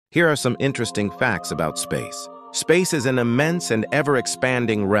Here are some interesting facts about space. Space is an immense and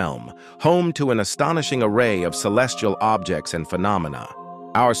ever-expanding realm, home to an astonishing array of celestial objects and phenomena.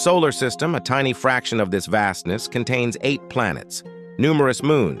 Our solar system, a tiny fraction of this vastness, contains 8 planets, numerous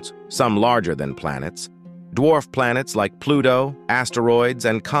moons, some larger than planets, dwarf planets like Pluto, asteroids,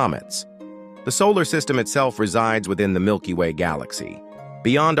 and comets. The solar system itself resides within the Milky Way galaxy.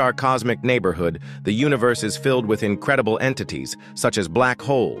 Beyond our cosmic neighborhood, the universe is filled with incredible entities, such as black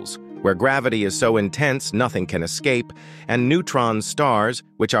holes, where gravity is so intense nothing can escape, and neutron stars,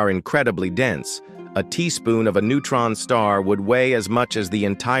 which are incredibly dense. A teaspoon of a neutron star would weigh as much as the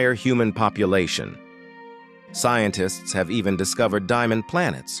entire human population. Scientists have even discovered diamond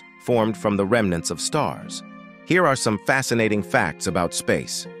planets, formed from the remnants of stars. Here are some fascinating facts about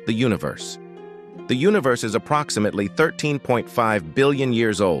space, the universe. The universe is approximately 13.5 billion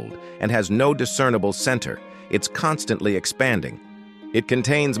years old and has no discernible center. It's constantly expanding. It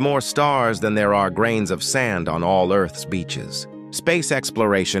contains more stars than there are grains of sand on all Earth's beaches. Space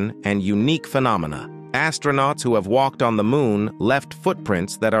exploration and unique phenomena. Astronauts who have walked on the moon left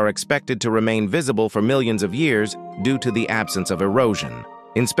footprints that are expected to remain visible for millions of years due to the absence of erosion.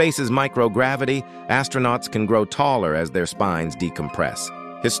 In space's microgravity, astronauts can grow taller as their spines decompress.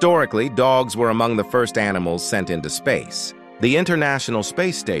 Historically, dogs were among the first animals sent into space. The International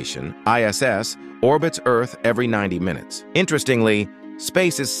Space Station, ISS, orbits Earth every 90 minutes. Interestingly,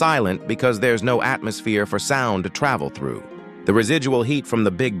 space is silent because there's no atmosphere for sound to travel through. The residual heat from the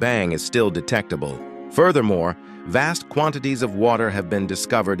Big Bang is still detectable. Furthermore, vast quantities of water have been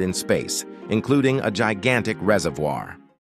discovered in space, including a gigantic reservoir.